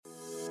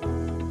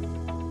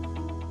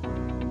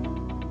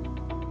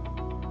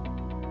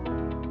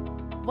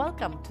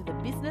Welcome to the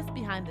Business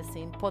Behind the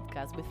Scene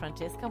podcast with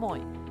Francesca Moi,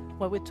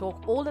 where we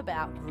talk all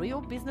about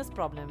real business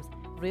problems,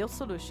 real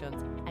solutions,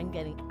 and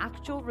getting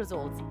actual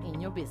results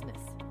in your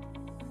business.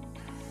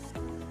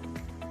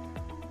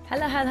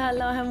 Hello,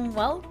 and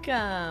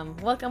welcome.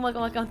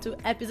 Welcome to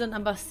episode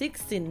number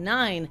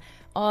 69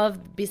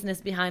 of Business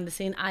Behind the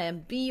Scene. I am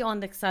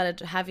beyond excited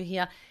to have you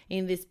here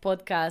in this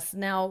podcast.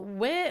 Now,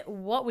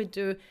 what we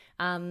do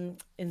in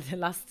the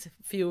last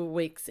few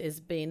weeks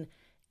has been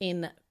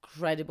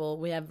incredible.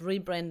 We have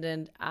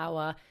rebranded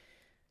our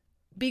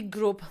big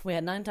group. We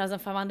had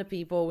 9,500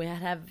 people. We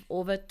have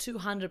over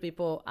 200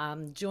 people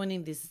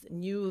joining this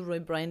new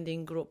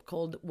rebranding group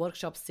called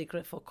Workshop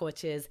Secret for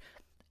Coaches.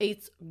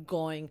 It's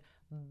going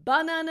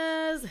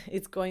bananas.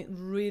 It's going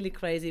really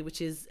crazy,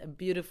 which is a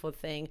beautiful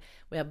thing.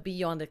 We are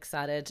beyond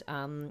excited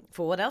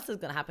for what else is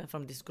going to happen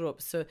from this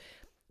group. So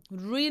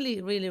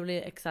really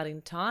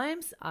exciting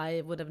times.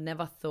 I would have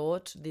never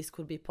thought this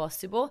could be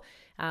possible.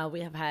 We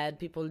have had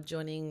people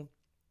joining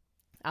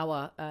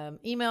our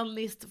email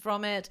list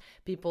from it,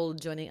 people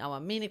joining our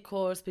mini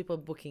course, people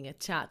booking a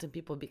chat, and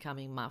people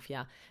becoming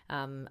Mafia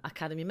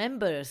Academy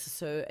members.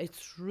 So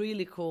it's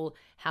really cool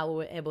how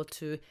we're able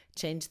to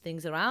change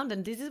things around.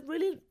 And this is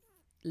really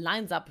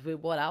lines up with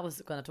what I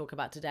was going to talk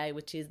about today,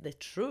 which is the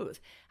truth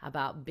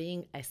about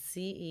being a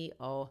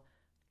CEO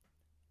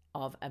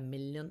of $1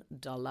 million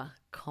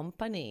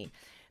company.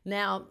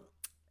 Now,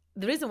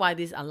 the reason why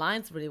this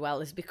aligns really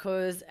well is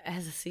because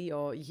as a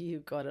CEO, you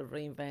got to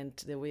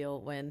reinvent the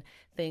wheel when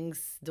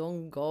things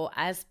don't go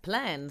as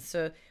planned.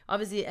 So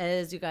obviously,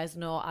 as you guys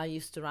know, I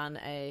used to run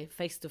a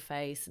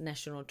face-to-face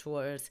national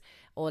tours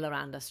all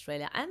around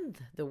Australia and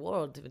the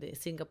world,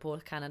 with Singapore,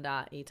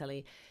 Canada,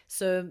 Italy.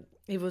 So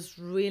it was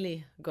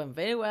really going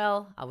very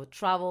well. I would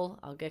travel,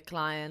 I'll get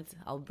clients,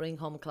 I'll bring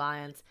home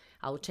clients,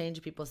 I would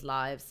change people's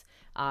lives.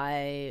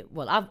 I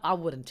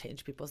wouldn't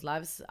change people's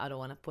lives. I don't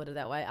want to put it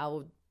that way. I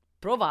would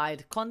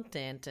provide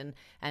content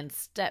and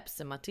steps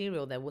and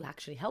material that will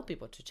actually help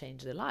people to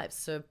change their lives.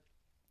 So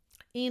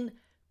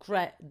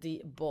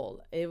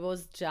incredible. It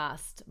was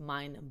just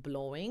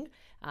mind-blowing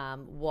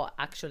what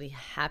actually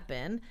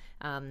happened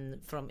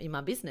in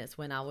my business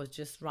when I was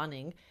just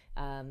running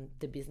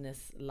the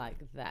business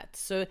like that.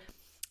 So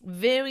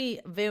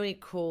very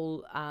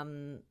cool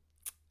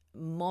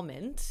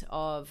moment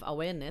of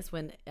awareness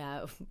when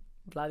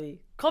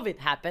bloody COVID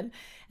happened.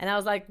 And I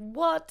was like,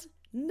 what?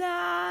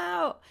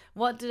 No,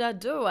 what did I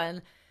do?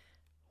 And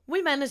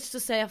we managed to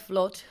stay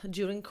afloat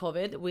during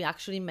COVID. We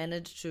actually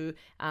managed to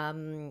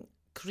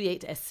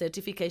create a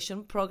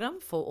certification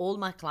program for all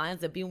my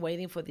clients. They've been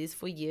waiting for this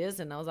for years.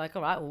 And I was like,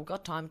 all right, we've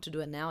got time to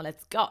do it now.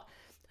 Let's go.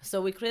 So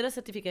we created a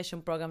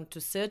certification program to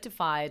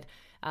certify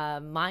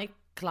my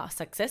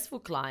successful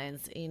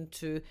clients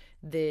into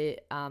the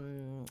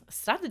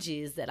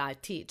strategies that I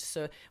teach.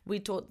 So we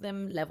taught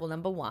them level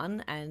number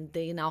 1, and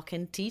they now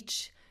can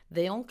teach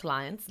their own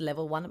clients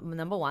number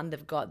 1.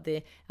 They've got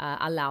the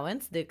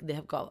allowance, they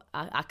have got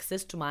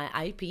access to my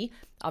IP.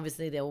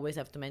 Obviously they always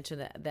have to mention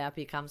that the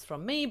IP comes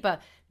from me,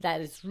 but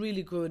that is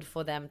really good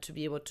for them to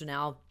be able to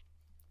now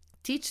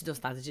teach those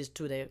strategies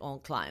to their own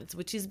clients,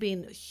 which has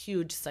been a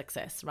huge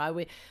success,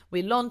 right?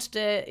 We launched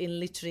it in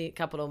literally a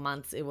couple of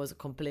months. It was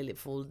completely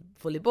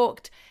fully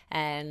booked,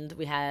 and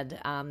we had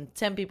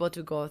 10 people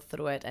to go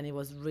through it, and it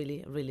was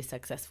really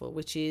successful,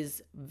 which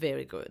is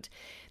very good.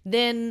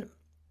 Then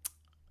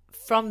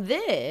from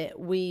there,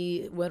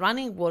 we were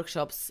running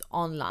workshops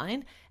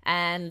online,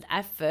 and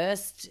at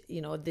first,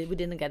 we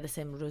didn't get the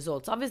same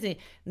results. Obviously,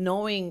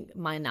 knowing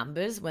my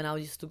numbers when I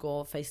used to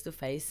go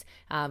face-to-face,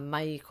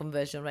 my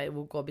conversion rate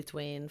would go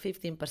between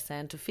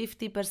 15% to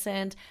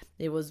 50%.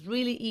 It was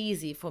really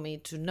easy for me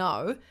to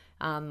know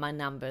my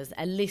numbers,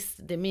 at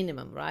least the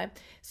minimum, right?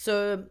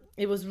 So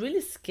it was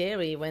really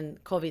scary when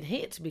COVID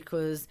hit,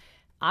 because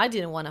I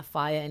didn't want to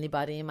fire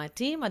anybody in my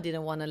team. I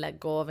didn't want to let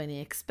go of any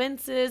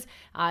expenses.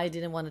 I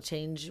didn't want to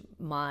change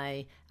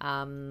my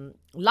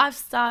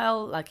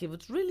lifestyle. Like, it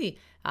was really,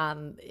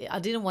 I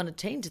didn't want to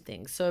change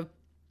things. So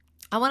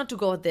I wanted to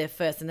go there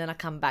first, and then I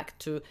come back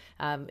to,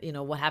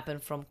 what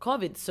happened from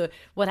COVID. So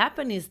what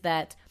happened is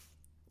that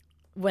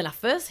when I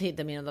first hit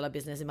the $1 million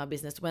business in my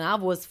business, when I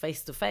was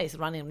face-to-face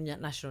running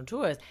national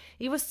tours,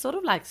 it was sort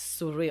of like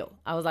surreal.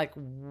 I was like,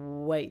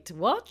 wait,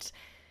 what?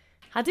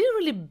 I didn't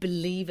really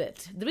believe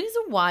it. The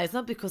reason why is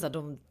not because I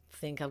don't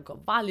think I've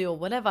got value or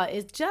whatever.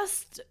 It's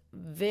just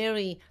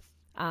very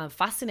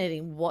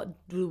fascinating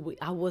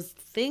I was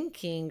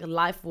thinking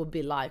life would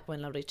be like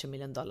when I reach $1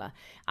 million.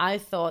 I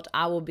thought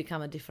I would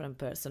become a different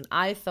person.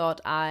 I thought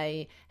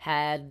I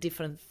had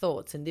different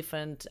thoughts and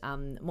different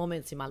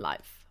moments in my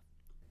life.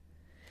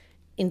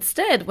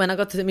 Instead, when I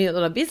got to the $1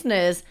 million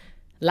business,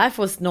 life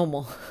was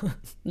normal.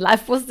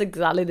 Life was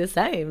exactly the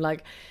same.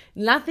 Like,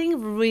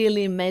 nothing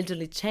really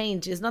majorly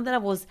changed. It's not that I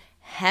was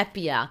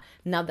happier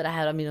now that I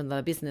had $1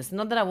 million business.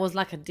 Not that I was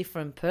like a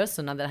different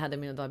person now that I had $1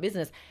 million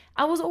business.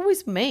 I was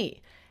always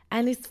me.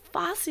 And it's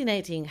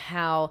fascinating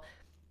how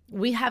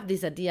we have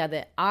this idea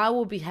that I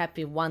will be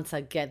happy once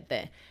I get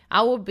there.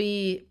 I will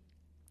be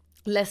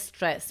less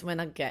stress when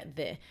I get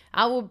there.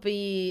 I will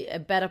be a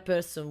better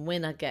person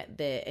when I get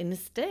there.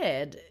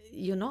 Instead,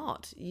 you're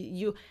not.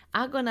 You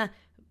are gonna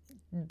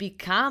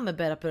become a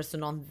better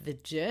person on the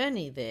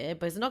journey there,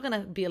 but it's not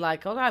gonna be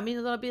like, all right, $1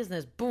 million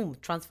business, boom,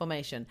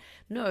 transformation.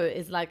 No,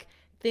 it's like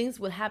things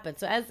will happen.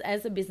 So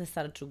as the business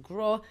started to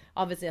grow,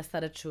 obviously I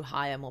started to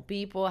hire more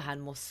people, I had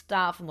more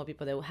staff, more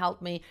people that will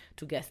help me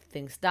to get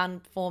things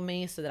done for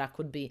me so that I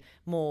could be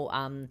more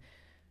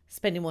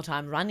spending more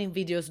time running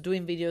videos,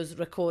 doing videos,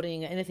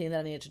 recording, anything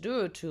that I needed to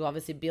do to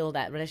obviously build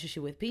that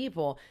relationship with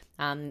people.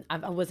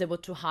 I was able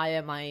to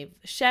hire my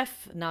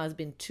chef. Now it's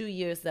been 2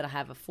 years that I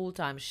have a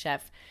full-time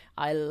chef.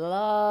 I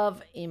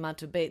love Emma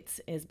to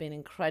bits. It's been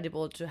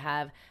incredible to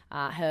have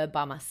her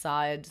by my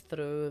side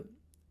through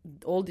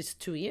all these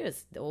 2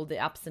 years, all the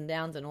ups and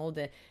downs and all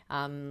the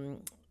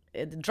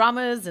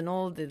dramas and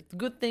all the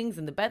good things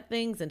and the bad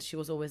things. And she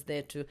was always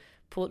there to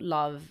put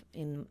love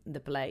in the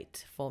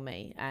plate for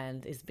me,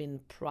 and it's been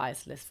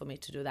priceless for me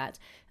to do that.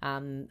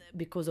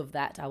 Because of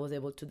that, I was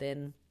able to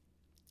then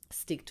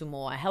stick to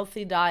more a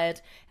healthy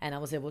diet, and I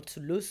was able to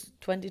lose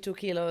 22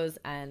 kilos,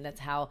 and that's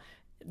how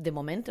the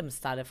momentum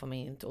started for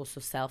me, and also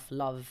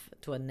self-love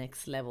to a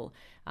next level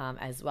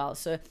as well.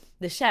 So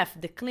the chef,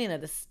 the cleaner,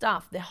 the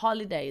staff, the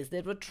holidays,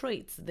 the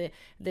retreats,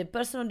 the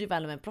personal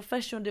development,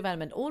 professional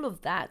development, all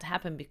of that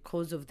happened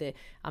because of the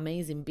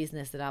amazing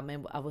business that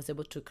I was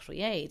able to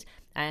create,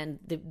 and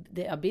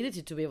the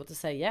ability to be able to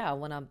say, yeah, I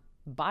want to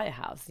buy a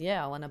house,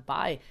 yeah, I want to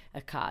buy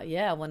a car,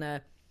 yeah, I want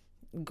to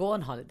go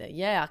on holiday,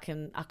 yeah,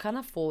 I can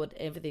afford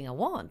everything I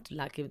want,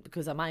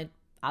 because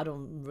I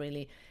don't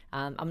really,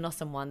 I'm not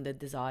someone that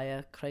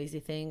desire crazy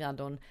thing. I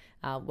don't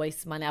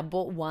waste money. I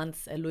bought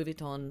once a Louis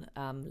Vuitton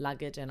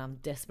luggage, and I'm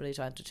desperately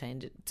trying to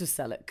change it, to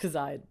sell it, because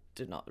I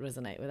do not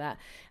resonate with that.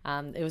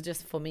 It was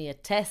just for me a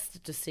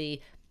test to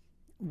see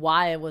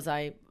why was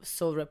I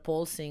so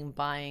repulsing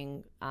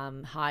buying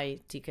high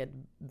ticket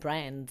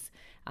brands.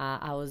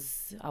 I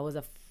was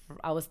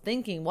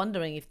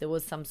wondering if there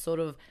was some sort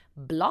of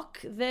block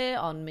there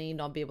on me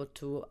not be able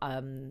to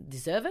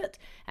deserve it.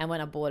 And when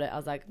I bought it, I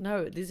was like,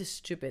 no, this is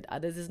stupid.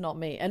 This is not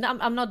me. And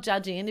I'm not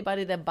judging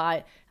anybody that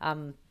buy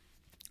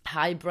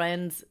high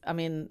brands. I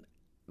mean,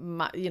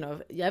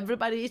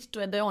 everybody each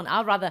to their own.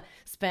 I'd rather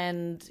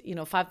spend,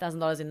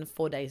 $5,000 in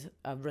 4 days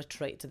of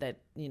retreat that,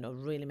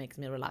 really makes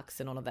me relax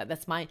and all of that.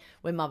 That's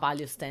where my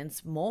value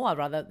stands more. I'd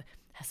rather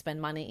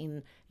spend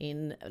money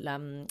in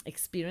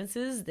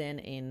experiences than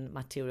in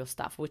material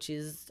stuff, which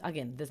is,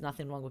 again, there's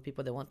nothing wrong with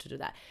people that want to do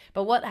that.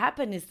 But what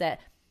happened is that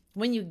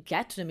when you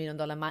get to the $1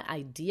 million, my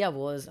idea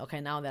was, okay,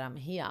 now that I'm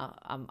here,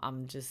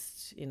 I'm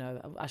just,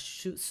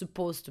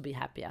 supposed to be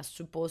happy. I'm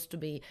supposed to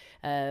be,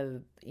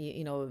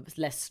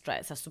 less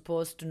stressed. I'm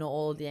supposed to know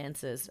all the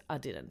answers. I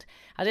didn't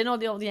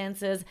know all the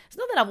answers. It's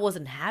not that I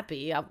wasn't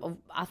happy.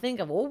 I think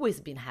I've always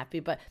been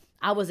happy, but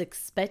I was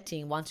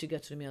expecting once you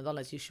get to $1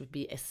 million, you should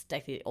be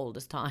ecstatic all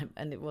this time.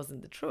 And it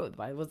wasn't the truth,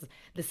 right? It was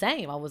the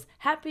same. I was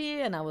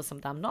happy, and I was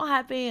sometimes not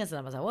happy, and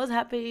sometimes I was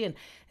happy, and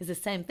it's the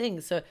same thing.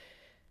 So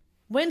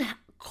when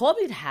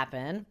COVID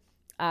happened,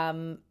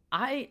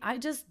 I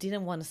just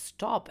didn't want to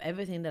stop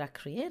everything that I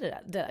created.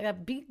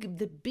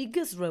 The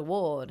biggest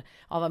reward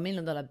of $1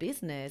 million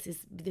business is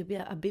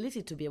the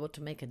ability to be able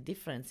to make a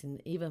difference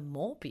in even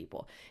more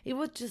people. It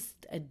was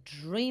just a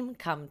dream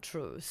come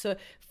true. So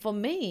for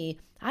me,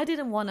 I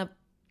didn't want to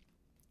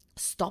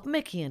stop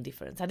making a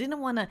difference. I didn't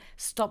want to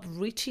stop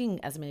reaching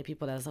as many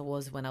people as I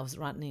was when I was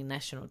running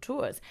national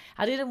tours.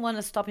 I didn't want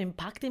to stop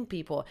impacting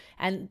people,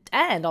 and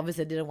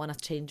obviously I didn't want to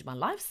change my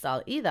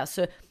lifestyle either.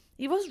 So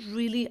it was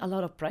really a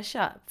lot of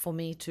pressure for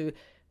me to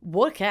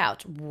work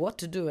out what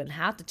to do and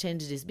how to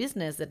change this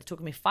business that it took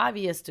me 5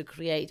 years to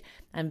create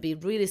and be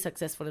really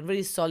successful and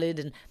really solid.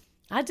 And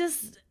I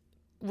just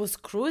was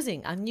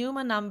cruising. I knew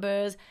my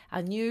numbers.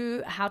 I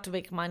knew how to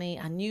make money.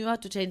 I knew how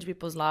to change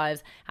people's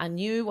lives. I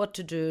knew what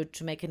to do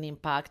to make an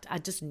impact. I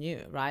just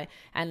knew, right?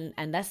 And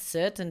that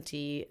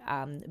certainty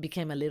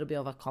became a little bit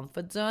of a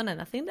comfort zone.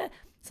 And I think that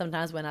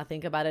sometimes when I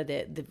think about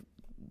it,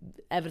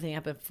 everything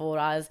happened for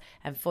us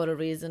and for a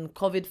reason.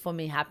 COVID for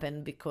me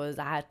happened because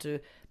I had to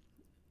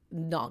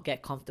not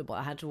get comfortable.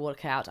 I had to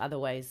work out other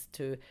ways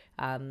to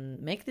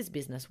make this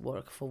business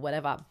work for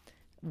whatever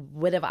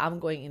I'm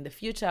going in the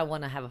future. I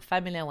want to have a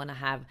family. I want to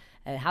have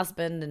a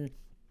husband, and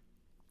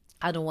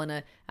I don't want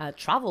to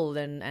travel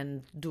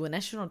and do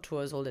national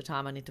tours all the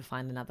time. I need to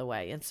find another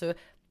way. And so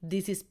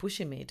this is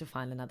pushing me to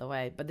find another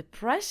way. But the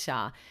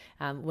pressure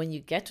when you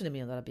get to the $1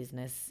 million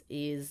business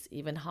is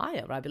even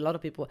higher, right? A lot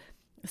of people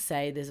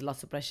say there's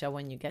lots of pressure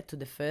when you get to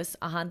the first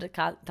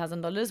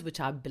 $100,000, which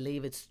I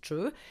believe it's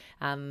true.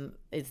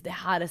 It's the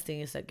hardest thing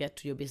is to get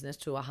to your business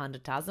to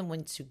 100,000.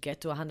 Once you get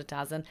to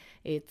 100,000,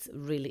 it's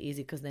really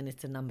easy because then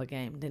it's a number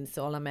game. Then it's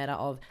all a matter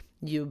of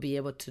you be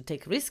able to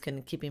take risk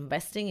and keep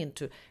investing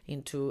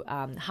into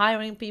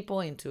hiring people,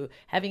 into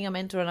having a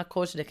mentor and a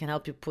coach that can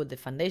help you put the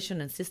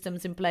foundation and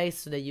systems in place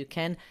so that you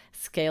can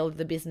scale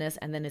the business.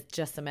 And then it's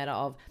just a matter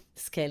of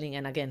scaling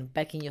and, again,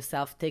 backing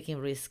yourself, taking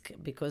risk,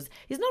 because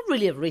it's not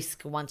really a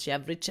risk once you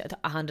have reached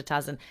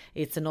 100,000.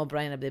 It's a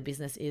no-brainer. The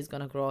business is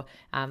going to grow.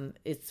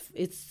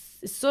 It's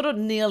sort of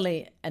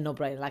nearly a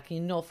no-brainer. Like,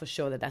 you know for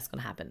sure that that's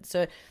going to happen.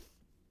 So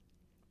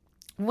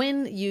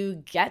when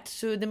you get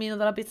to the $1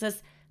 million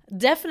business,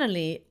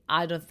 definitely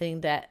I don't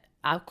think that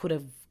I could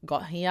have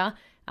got here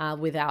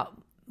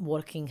without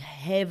working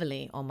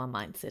heavily on my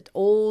mindset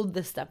all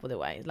the step of the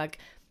way. Like,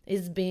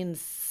 it's been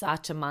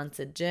such a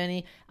mindset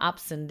journey,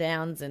 ups and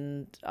downs,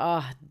 and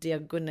oh dear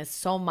goodness,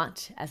 so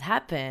much has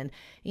happened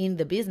in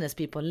the business.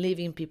 People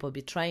leaving, people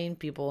betraying,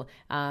 people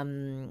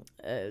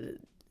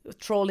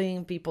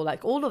trolling, people,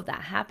 like all of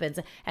that happens.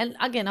 And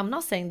again, I'm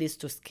not saying this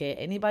to scare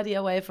anybody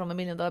away from $1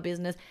 million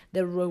business.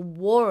 The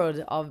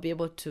reward of being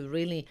able to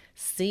really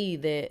see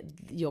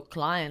your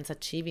clients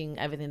achieving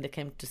everything they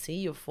came to see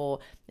you for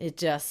is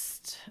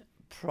just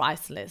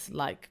priceless.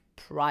 Like,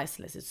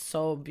 priceless. It's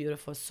so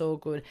beautiful, so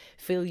good.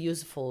 Feel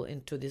useful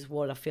into this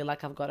world. I feel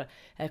like I've got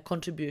a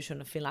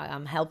contribution. I feel like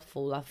I'm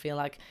helpful. I feel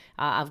like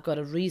I've got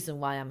a reason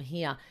why I'm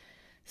here.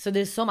 So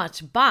there's so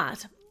much.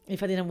 But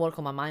if I didn't work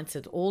on my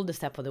mindset all the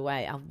step of the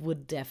way, I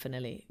would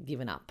definitely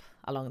given up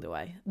along the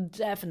way.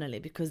 Definitely,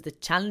 because the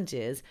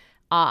challenges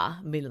are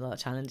 $1 million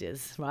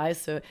challenges, right?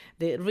 So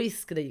the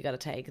risk that you got to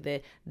take,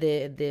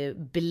 the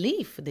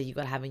belief that you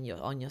got to have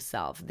on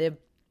yourself, the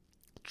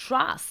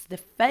trust, the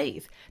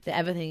faith that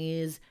everything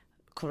is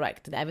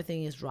correct, that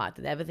everything is right,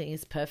 that everything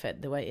is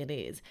perfect the way it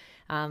is.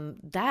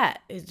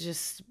 That is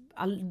just,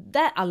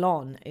 that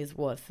alone is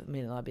worth $1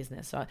 million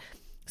business.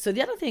 So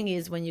the other thing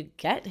is, when you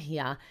get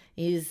here,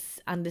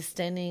 is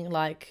understanding,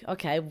 like,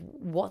 okay,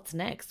 what's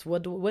next? Where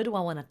do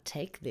I want to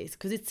take this?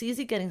 Because it's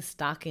easy getting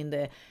stuck in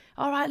the,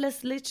 all right,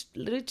 let's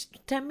reach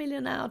 10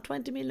 million now,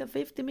 20 million,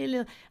 50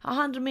 million,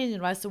 100 million,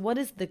 right? So what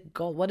is the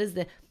goal? What is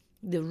the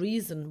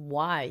reason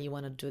why you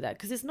want to do that?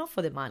 Because it's not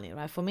for the money,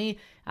 right? For me,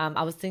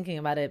 I was thinking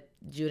about it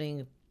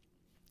during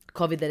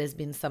COVID. There has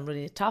been some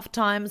really tough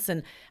times,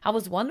 and I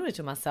was wondering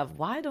to myself,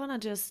 why don't I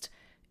just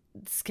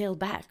scale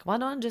back? Why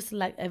don't I just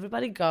let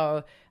everybody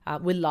go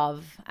with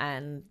love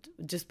and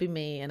just be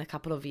me and a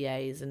couple of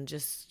VAs, and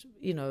just,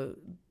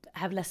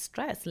 have less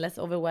stress, less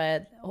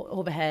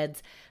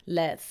overheads,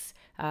 less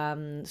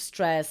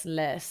stress,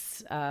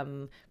 less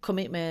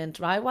commitment,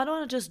 right? Why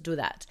don't I just do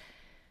that?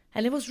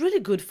 And it was really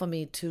good for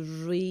me to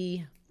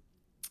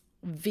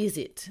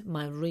revisit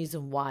my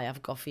reason why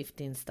I've got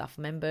 15 staff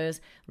members,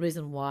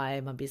 reason why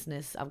my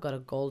business, I've got a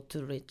goal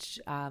to reach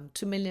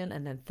 2 million,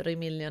 and then 3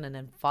 million, and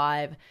then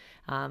 5.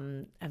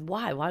 And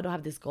why do I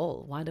have this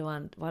goal? Why do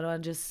I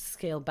just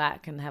scale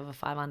back and have a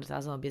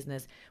 $500,000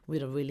 business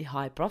with a really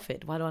high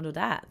profit? Why do I do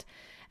that?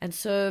 And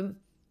so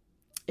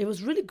it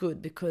was really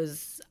good,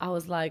 because I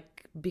was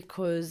like,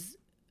 because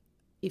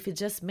if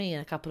it's just me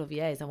and a couple of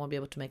VAs, I won't be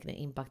able to make the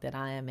impact that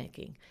I am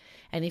making.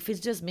 And if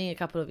it's just me and a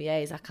couple of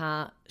VAs, I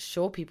can't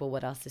show people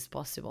what else is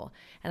possible.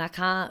 And I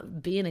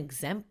can't be an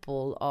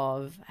example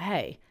of,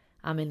 hey,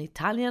 I'm an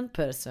Italian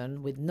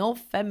person with no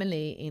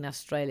family in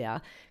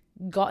Australia,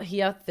 got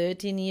here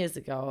 13 years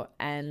ago,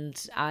 and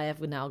I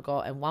have now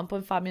got a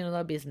 $1.5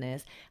 million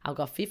business. I've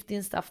got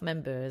 15 staff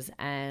members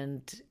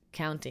and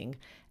counting.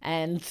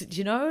 And,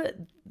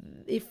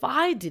 if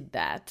I did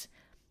that,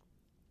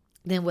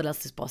 then what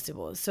else is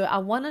possible? So I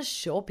want to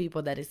show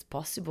people that it's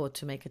possible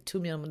to make a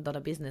 $2 million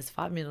business,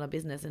 $5 million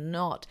business, and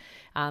not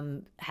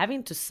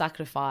having to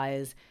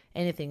sacrifice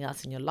anything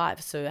else in your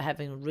life. So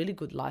having a really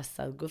good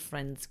lifestyle, good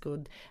friends,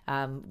 good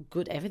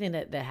everything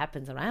that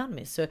happens around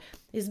me. So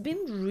it's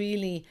been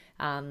really,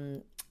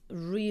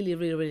 really,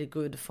 really, really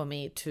good for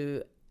me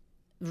to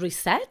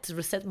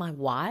reset my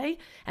why,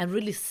 and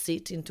really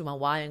sit into my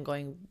why and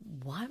going,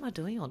 why am I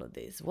doing all of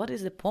this? What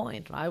is the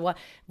point, right?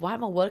 Why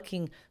am I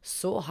working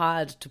so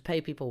hard to pay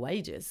people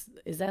wages?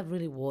 Is that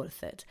really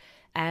worth it?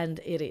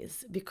 And it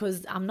is,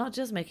 because I'm not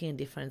just making a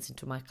difference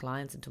into my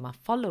clients, into my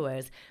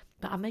followers,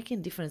 but I'm making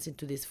a difference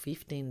into these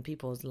 15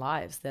 people's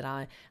lives that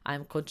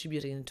I'm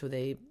contributing to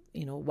the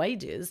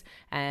wages,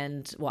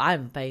 and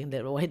I'm paying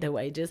their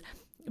wages,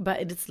 but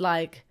it's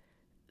like,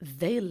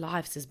 their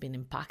lives has been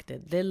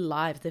impacted, their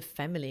lives, their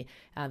family,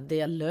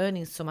 they are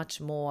learning so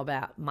much more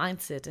about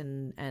mindset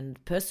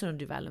and personal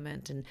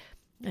development,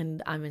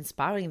 and I'm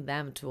inspiring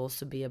them to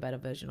also be a better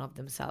version of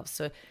themselves.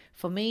 So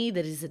for me,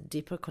 there is a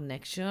deeper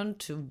connection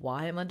to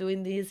why am I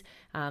doing this.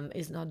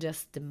 It's not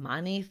just the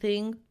money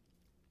thing,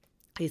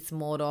 it's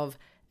more of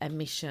a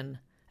mission,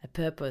 a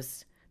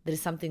purpose. There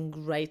is something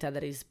greater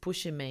that is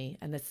pushing me,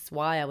 and that's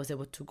why I was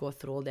able to go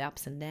through all the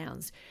ups and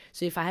downs.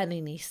 So if I had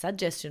any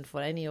suggestion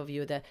for any of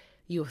you that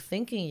you're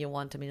thinking you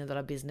want $1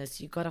 million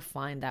business, you got to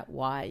find that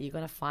why. You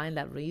got to find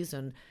that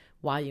reason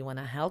why you want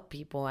to help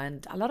people.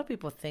 And a lot of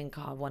people think,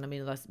 oh, I want $1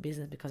 million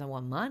business because I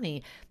want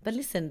money. But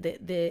listen,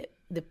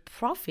 the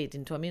profit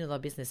into $1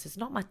 million business is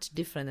not much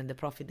different than the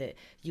profit that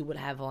you would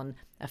have on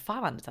a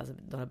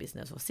 $500,000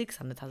 business or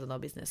 $600,000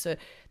 business. So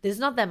there's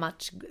not that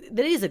much.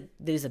 There is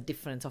a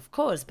difference, of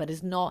course, but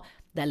it's not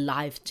the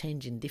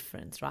life-changing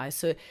difference, right?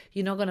 So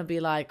you're not going to be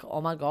like, oh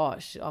my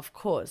gosh, of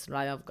course,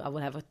 right? I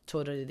would have a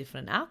totally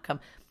different outcome.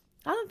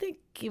 I don't think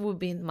it would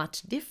be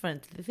much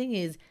different. The thing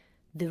is,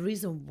 the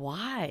reason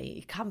why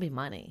it can't be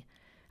money.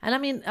 And I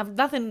mean, I've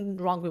nothing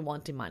wrong with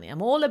wanting money.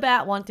 I'm all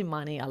about wanting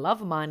money. I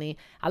love money.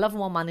 I love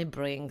what money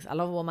brings. I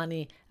love what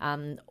money,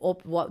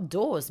 what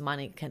doors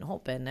money can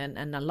open.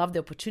 And I love the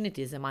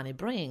opportunities that money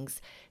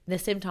brings. At the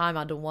same time,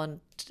 I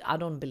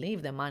don't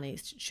believe that money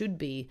should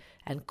be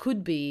and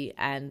could be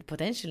and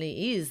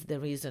potentially is the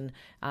reason.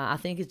 I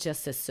think it's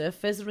just a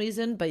surface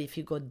reason. But if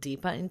you go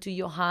deeper into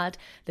your heart,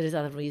 there is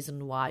other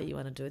reason why you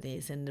want to do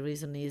this. And the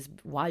reason is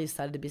why you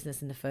started the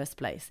business in the first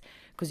place.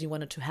 Because you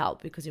wanted to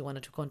help, because you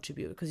wanted to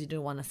contribute, because you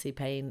didn't want to see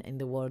pain in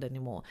the world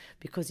anymore,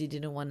 because you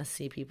didn't want to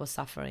see people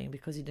suffering,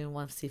 because you didn't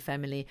want to see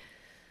family.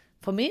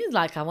 For me, it's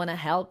like I want to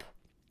help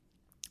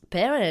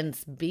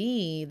parents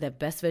be the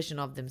best version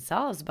of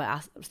themselves by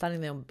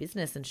starting their own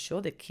business and show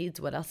the kids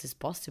what else is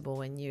possible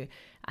when you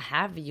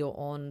have your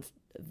own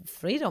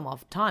freedom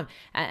of time.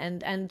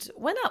 And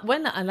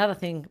when another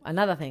thing,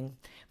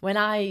 when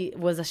I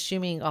was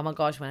assuming, oh my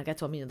gosh, when I get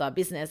to $1 million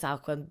business, I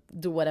can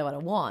do whatever I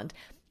want.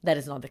 That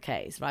is not the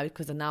case, right?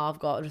 Because now I've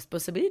got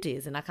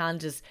responsibilities and I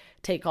can't just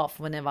take off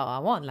whenever I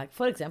want. Like,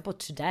 for example,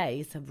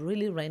 today, it's a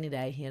really rainy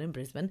day here in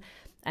Brisbane,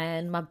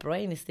 and my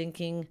brain is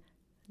thinking,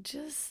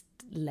 just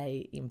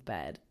lay in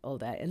bed all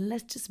day and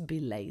let's just be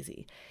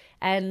lazy.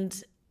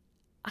 And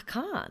I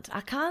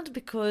can't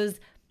because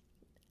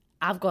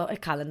I've got a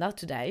calendar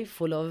today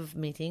full of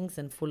meetings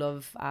and full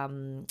of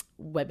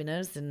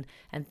webinars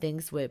and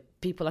things where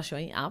people are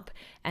showing up,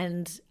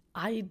 and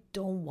I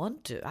don't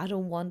want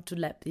to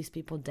let these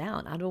people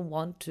down. I don't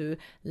want to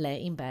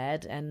lay in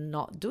bed and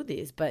not do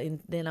this. But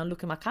then I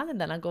look at my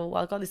calendar and I go,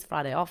 well, I got this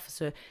Friday off,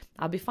 so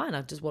I'll be fine.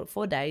 I'll just work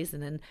 4 days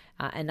and then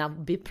and I'll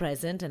be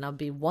present and I'll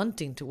be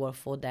wanting to work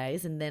 4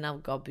 days, and then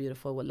I've got a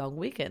beautiful long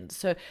weekend.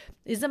 So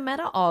it's a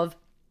matter of,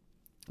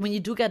 when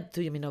you do get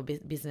to your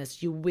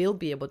business, you will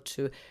be able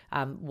to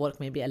work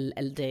maybe a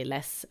day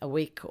less a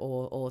week,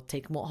 or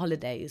take more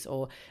holidays,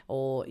 or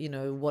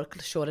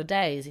work shorter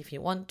days if you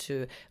want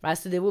to, right?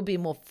 So there will be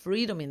more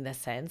freedom in that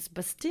sense,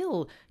 but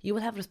still you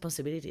will have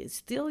responsibilities.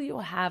 Still you will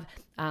have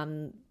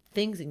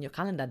things in your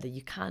calendar that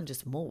you can't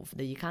just move,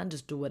 that you can't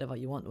just do whatever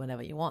you want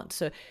whenever you want.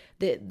 So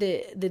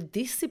the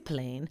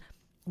discipline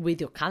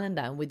with your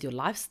calendar and with your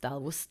lifestyle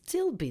will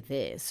still be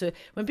there. So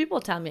when people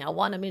tell me I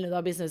want $1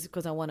 million business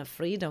because I want a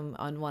freedom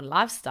on one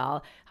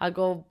lifestyle, I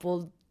go,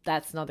 well,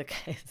 that's not the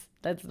case.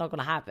 That's not going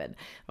to happen,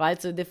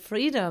 right? So the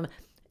freedom,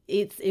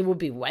 it will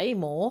be way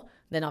more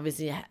than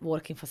obviously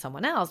working for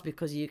someone else,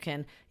 because you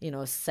can,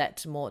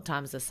 set more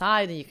times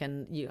aside,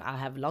 and I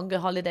have longer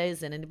holidays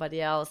than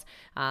anybody else,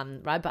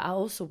 right? But I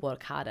also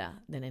work harder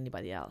than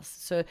anybody else.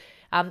 So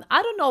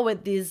I don't know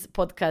what this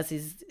podcast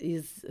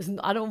is.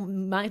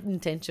 My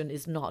intention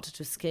is not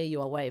to scare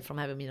you away from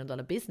having $1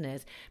 million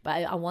business, but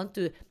I want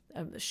to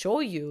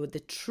show you the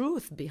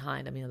truth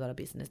behind $1 million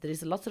business. There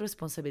is lots of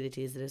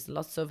responsibilities. There is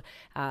lots of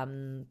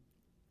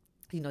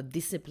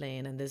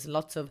discipline, and there's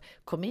lots of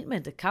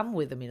commitment that come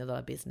with $1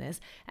 million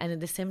business. And at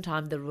the same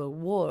time, the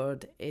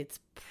reward, it's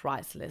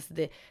priceless.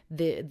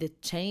 The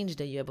change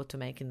that you're able to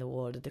make in the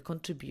world, the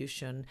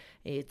contribution,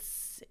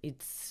 it's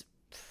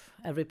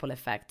a ripple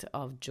effect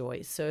of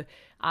joy. So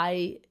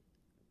I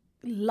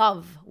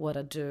love what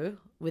I do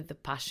with the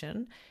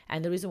passion,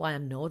 and the reason why I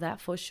know that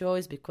for sure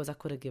is because I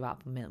could have given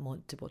up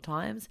multiple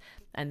times,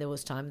 and there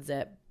was times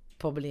that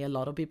probably a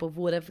lot of people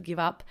would have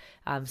given up,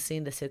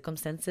 seeing the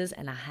circumstances,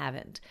 and I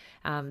haven't.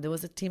 There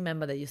was a team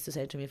member that used to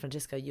say to me,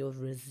 Francesca, your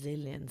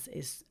resilience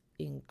is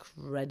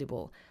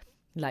incredible.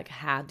 Like,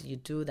 how do you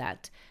do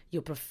that?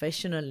 Your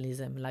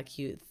professionalism, like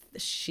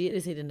shit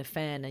is hitting the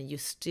fan and you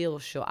still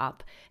show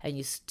up and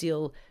you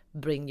still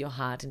bring your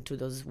heart into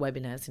those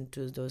webinars,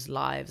 into those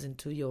lives,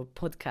 into your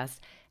podcast.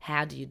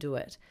 How do you do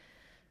it?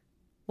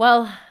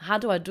 Well, how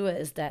do I do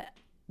it is that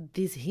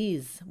this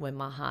is where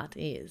my heart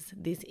is.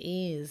 This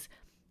is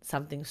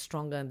something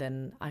stronger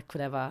than I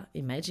could ever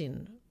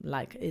imagine.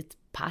 Like, its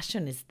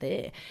passion is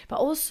there. But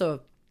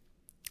also,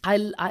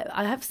 I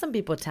have some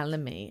people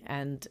telling me,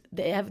 and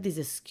they have this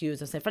excuse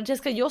and say,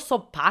 Francesca, you're so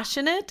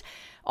passionate.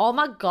 Oh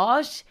my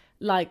gosh,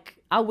 like,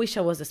 I wish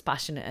I was as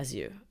passionate as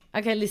you.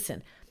 Okay,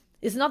 listen,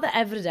 it's not that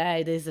every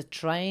day there's a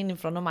train in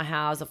front of my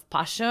house of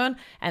passion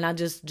and I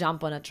just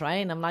jump on a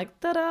train. I'm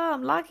like, ta-da,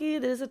 I'm lucky,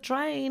 there's a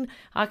train.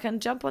 I can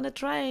jump on a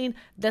train.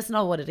 That's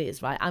not what it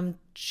is, right? I'm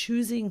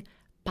choosing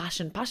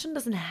passion. Passion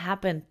doesn't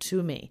happen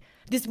to me.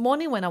 This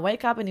morning when I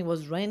wake up and it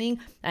was raining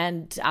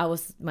and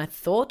my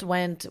thought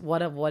went,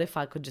 what if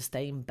I could just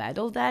stay in bed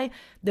all day?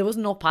 There was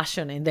no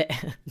passion in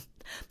there.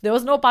 There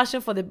was no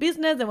passion for the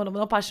business. There was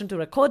no passion to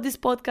record this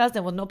podcast.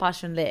 There was no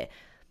passion there,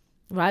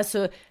 right?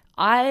 So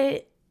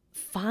I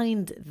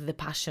find the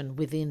passion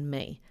within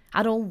me.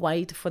 I don't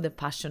wait for the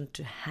passion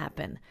to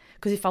happen,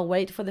 because if I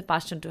wait for the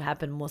passion to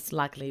happen, most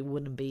likely it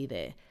wouldn't be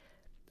there.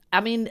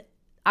 I mean,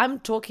 I'm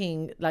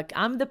talking like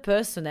I'm the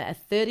person that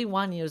at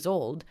 31 years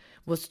old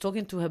was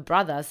talking to her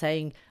brother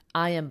saying,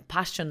 I am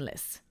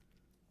passionless.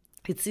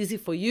 It's easy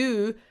for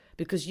you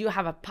because you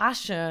have a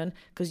passion,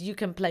 because you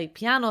can play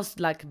pianos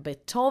like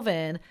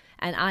Beethoven,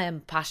 and I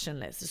am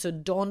passionless. So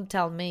don't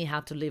tell me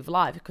how to live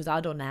life, because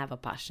I don't have a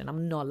passion.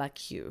 I'm not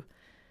like you.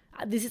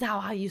 This is how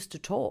I used to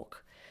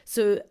talk.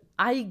 So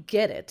I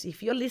get it.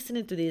 If you're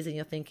listening to this and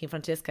you're thinking,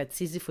 Francesca,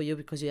 it's easy for you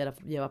because you have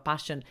a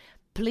passion,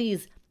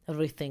 please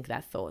rethink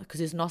that thought,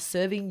 because it's not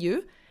serving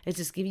you. It's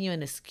just giving you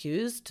an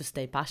excuse to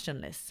stay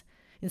passionless.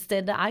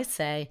 Instead, I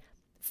say,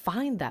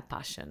 find that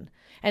passion.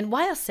 And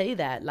why I say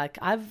that, like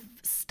I've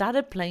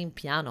started playing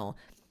piano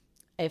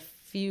a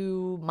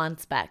few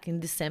months back in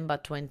December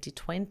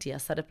 2020. I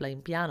started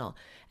playing piano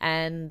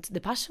and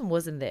the passion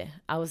wasn't there.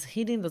 I was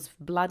hitting those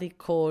bloody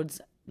chords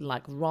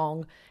like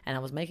wrong, and I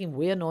was making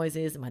weird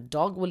noises. My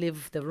dog would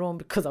leave the room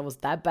because I was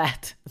that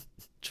bad.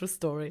 True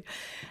story.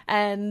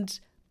 And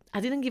I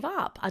didn't give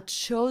up. I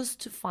chose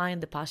to find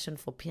the passion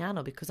for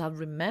piano, because I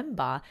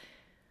remember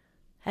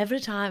every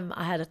time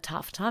I had a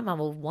tough time, I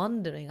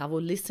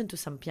would listen to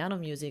some piano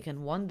music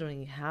and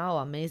wondering how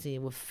amazing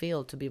it would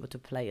feel to be able to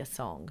play a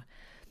song.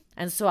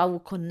 And so I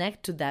would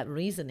connect to that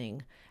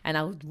reasoning. And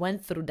I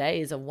went through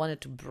days I wanted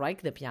to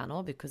break the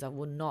piano because I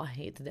would not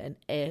hit an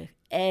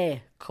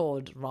A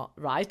chord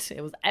right.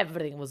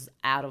 Everything was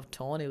out of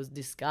tone. It was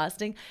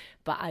disgusting.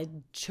 But I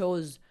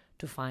chose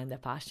to find the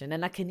passion.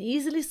 And I can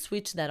easily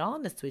switch that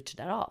on and switch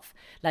that off.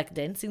 Like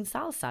dancing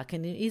salsa, I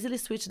can easily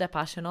switch that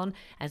passion on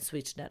and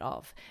switch that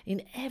off.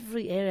 In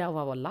every area of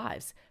our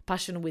lives,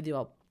 passion with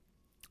your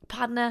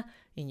partner,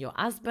 in your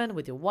husband,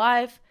 with your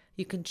wife,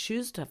 you can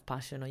choose to have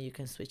passion or you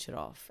can switch it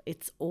off.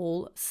 It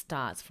all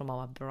starts from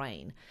our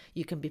brain.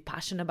 You can be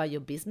passionate about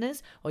your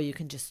business or you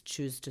can just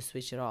choose to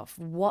switch it off.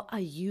 What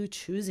are you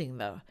choosing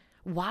though?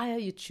 Why are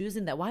you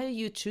choosing that? Why are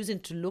you choosing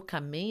to look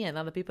at me and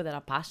other people that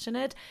are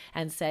passionate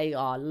and say,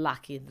 oh,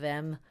 lucky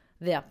them,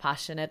 they are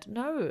passionate?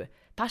 No,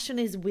 passion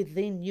is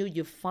within you.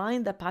 You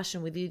find the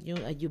passion within you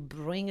and you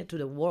bring it to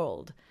the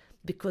world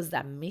because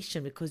that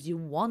mission, because you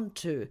want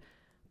to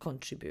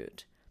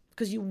contribute,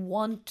 because you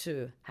want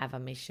to have a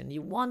mission.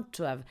 You want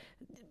to have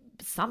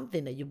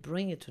something that you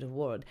bring it to the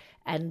world.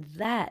 And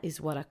that is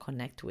what I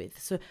connect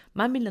with. So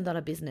my $1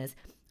 million business,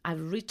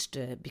 I've reached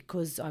it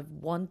because I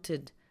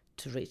wanted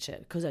to reach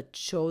it, because I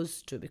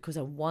chose to, because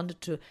I wanted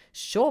to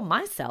show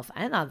myself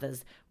and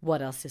others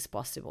what else is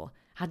possible.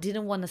 I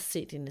didn't want to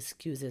sit in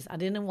excuses. I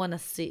didn't want to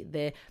sit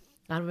there.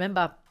 I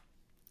remember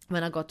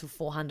when I got to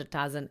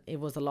 400,000, it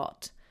was a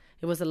lot.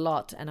 It was a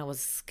lot and I was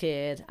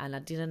scared and I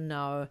didn't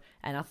know.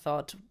 And I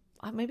thought,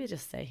 maybe I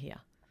just stay here.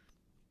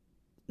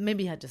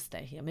 Maybe I just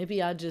stay here.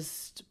 Maybe I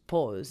just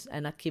pause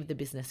and I keep the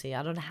business here.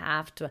 I don't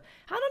have to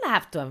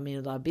have a $1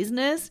 million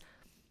business.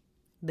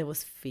 There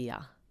was fear.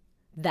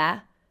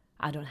 That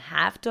I don't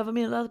have to have a $1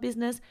 million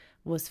business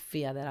was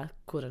fear that I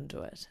couldn't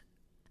do it.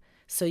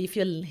 So if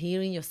you're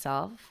hearing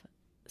yourself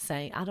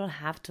saying, I don't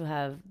have to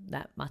have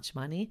that much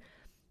money,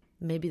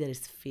 maybe there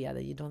is fear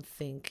that you don't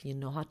think you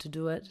know how to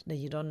do it, that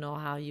you don't know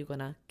how you're going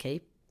to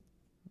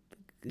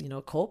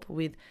cope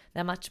with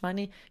that much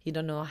money. You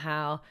don't know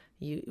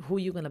who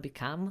you're going to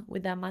become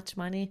with that much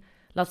money.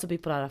 Lots of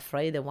people are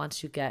afraid that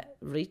once you get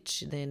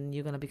rich, then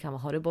you're going to become a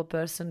horrible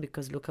person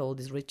because look at all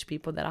these rich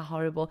people that are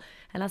horrible.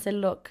 And I said,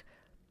 look,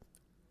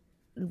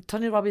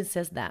 Tony Robbins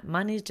says that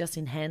money just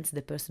enhances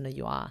the person that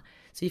you are.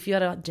 So if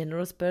you're a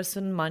generous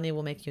person, money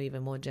will make you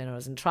even more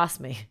generous. And trust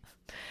me,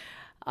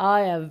 I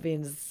have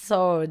been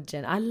so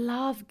generous. I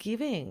love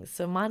giving.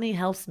 So money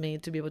helps me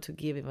to be able to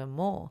give even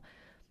more.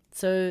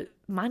 So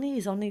money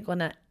is only going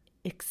to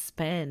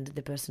expand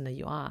the person that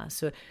you are.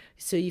 So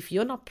if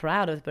you're not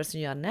proud of the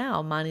person you are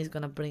now, money is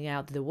going to bring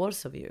out the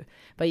worst of you.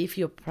 But if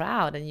you're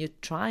proud and you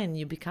try and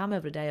you become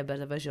every day a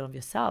better version of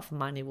yourself,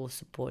 money will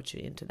support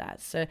you into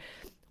that. So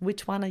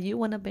which one are you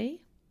want to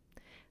be?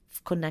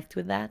 Connect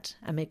with that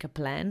and make a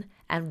plan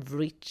and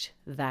reach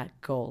that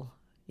goal.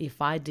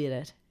 If I did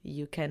it,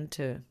 you can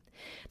too.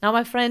 Now,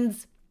 my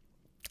friends,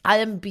 I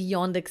am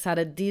beyond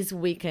excited. This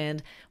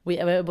weekend, we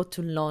are able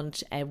to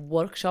launch a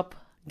workshop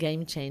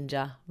Game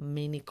Changer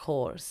mini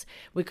course.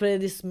 We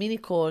created this mini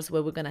course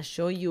where we're going to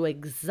show you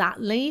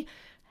exactly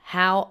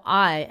how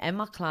I and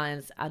my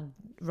clients are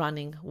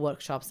running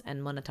workshops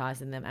and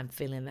monetizing them and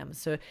filling them.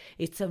 So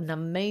it's an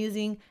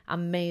amazing,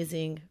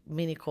 amazing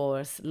mini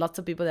course. Lots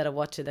of people that have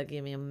watched it are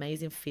giving me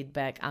amazing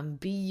feedback. I'm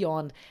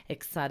beyond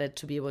excited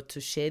to be able to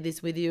share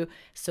this with you.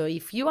 So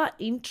if you are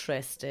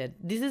interested,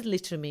 this is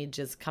literally me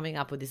just coming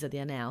up with this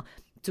idea now,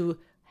 to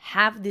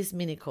have this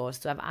mini course,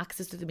 to have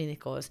access to the mini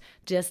course,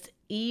 just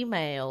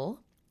email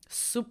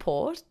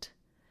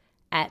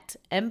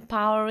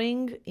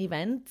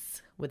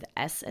support@empoweringevents with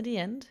S at the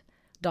end,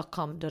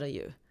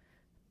 .com.au.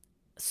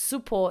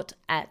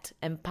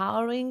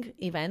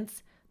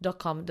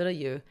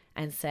 support@empoweringevents.com.au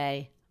and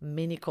say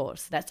mini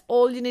course. That's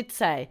all you need to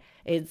say.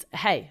 It's,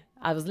 hey,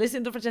 I was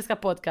listening to Francesca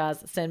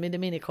podcast, send me the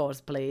mini course,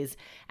 please.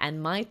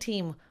 And my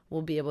team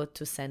will be able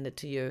to send it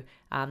to you.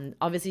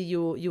 Obviously,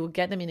 you will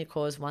get the mini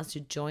course once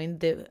you join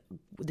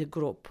the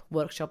group,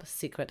 Workshop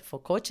Secret for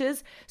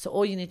Coaches. So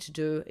all you need to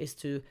do is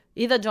to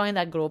either join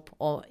that group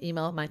or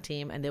email my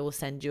team, and they will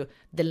send you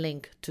the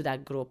link to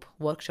that group,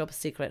 Workshop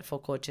Secret for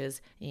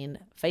Coaches in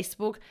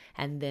Facebook,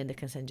 and then they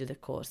can send you the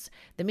course.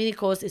 The mini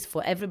course is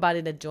for everybody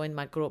that joined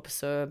my group.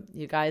 So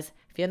you guys,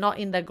 if you're not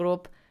in that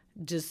group,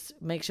 just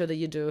make sure that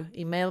you do.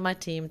 Email my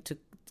team to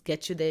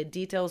get you the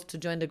details to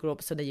join the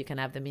group so that you can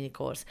have the mini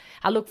course.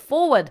 I look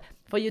forward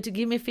for you to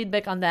give me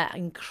feedback on that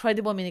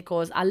incredible mini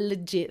course. I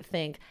legit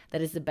think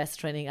that is the best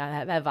training I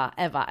have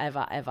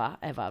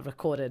ever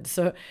recorded.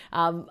 So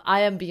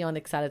I am beyond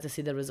excited to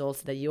see the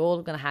results that you're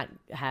all going to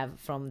have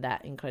from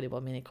that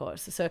incredible mini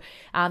course. So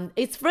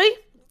it's free.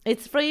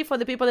 It's free for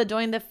the people that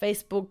join the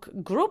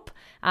Facebook group,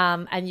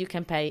 and you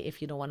can pay if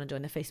you don't want to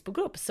join the Facebook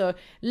group. So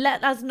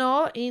let us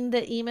know in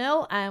the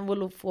email, and we'll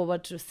look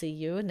forward to see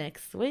you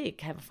next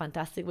week. Have a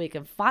fantastic week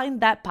and find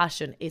that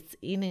passion. It's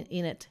in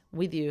it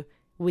with you,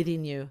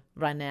 within you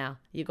right now.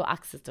 You got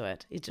access to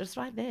it. It's just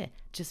right there.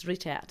 Just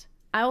reach out.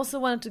 I also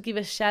wanted to give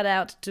a shout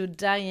out to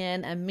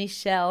Diane and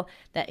Michelle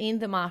that in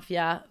the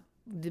Mafia.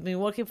 They've been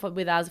working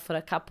with us for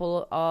a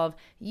couple of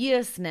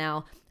years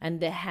now, and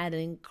they had an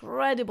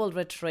incredible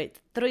retreat,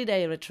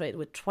 3-day retreat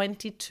with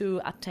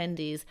 22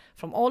 attendees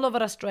from all over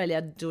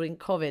Australia during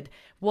COVID.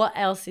 What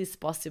else is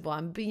possible?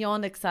 I'm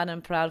beyond excited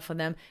and proud for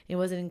them. It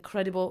was an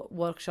incredible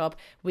workshop.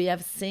 We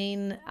have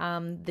seen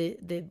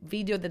the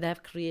video that they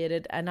have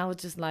created, and I was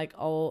just like,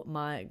 oh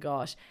my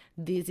gosh,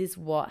 this is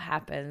what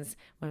happens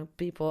when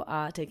people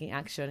are taking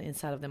action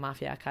inside of the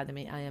Mafia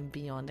Academy. I am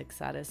beyond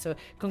excited. So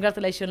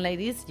congratulations,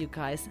 ladies. You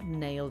guys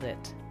nailed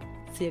it.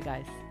 See you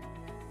guys.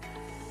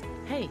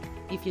 Hey,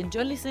 if you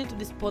enjoy listening to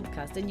this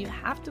podcast, then you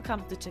have to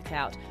come to check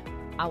out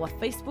our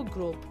Facebook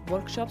group,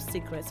 Workshop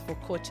Secrets for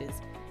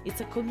Coaches. It's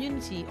a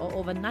community of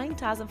over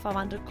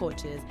 9,500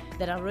 coaches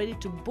that are ready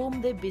to boom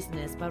their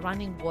business by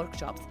running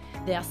workshops.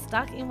 They are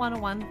stuck in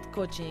one-on-one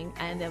coaching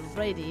and they're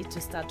ready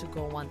to start to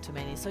go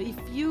one-to-many. So if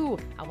you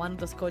are one of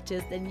those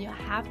coaches, then you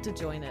have to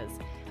join us.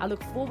 I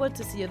look forward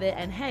to see you there.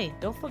 And hey,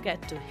 don't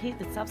forget to hit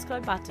the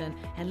subscribe button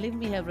and leave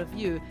me a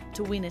review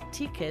to win a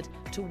ticket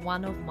to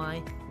one of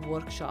my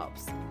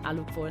workshops. I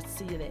look forward to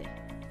see you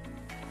there.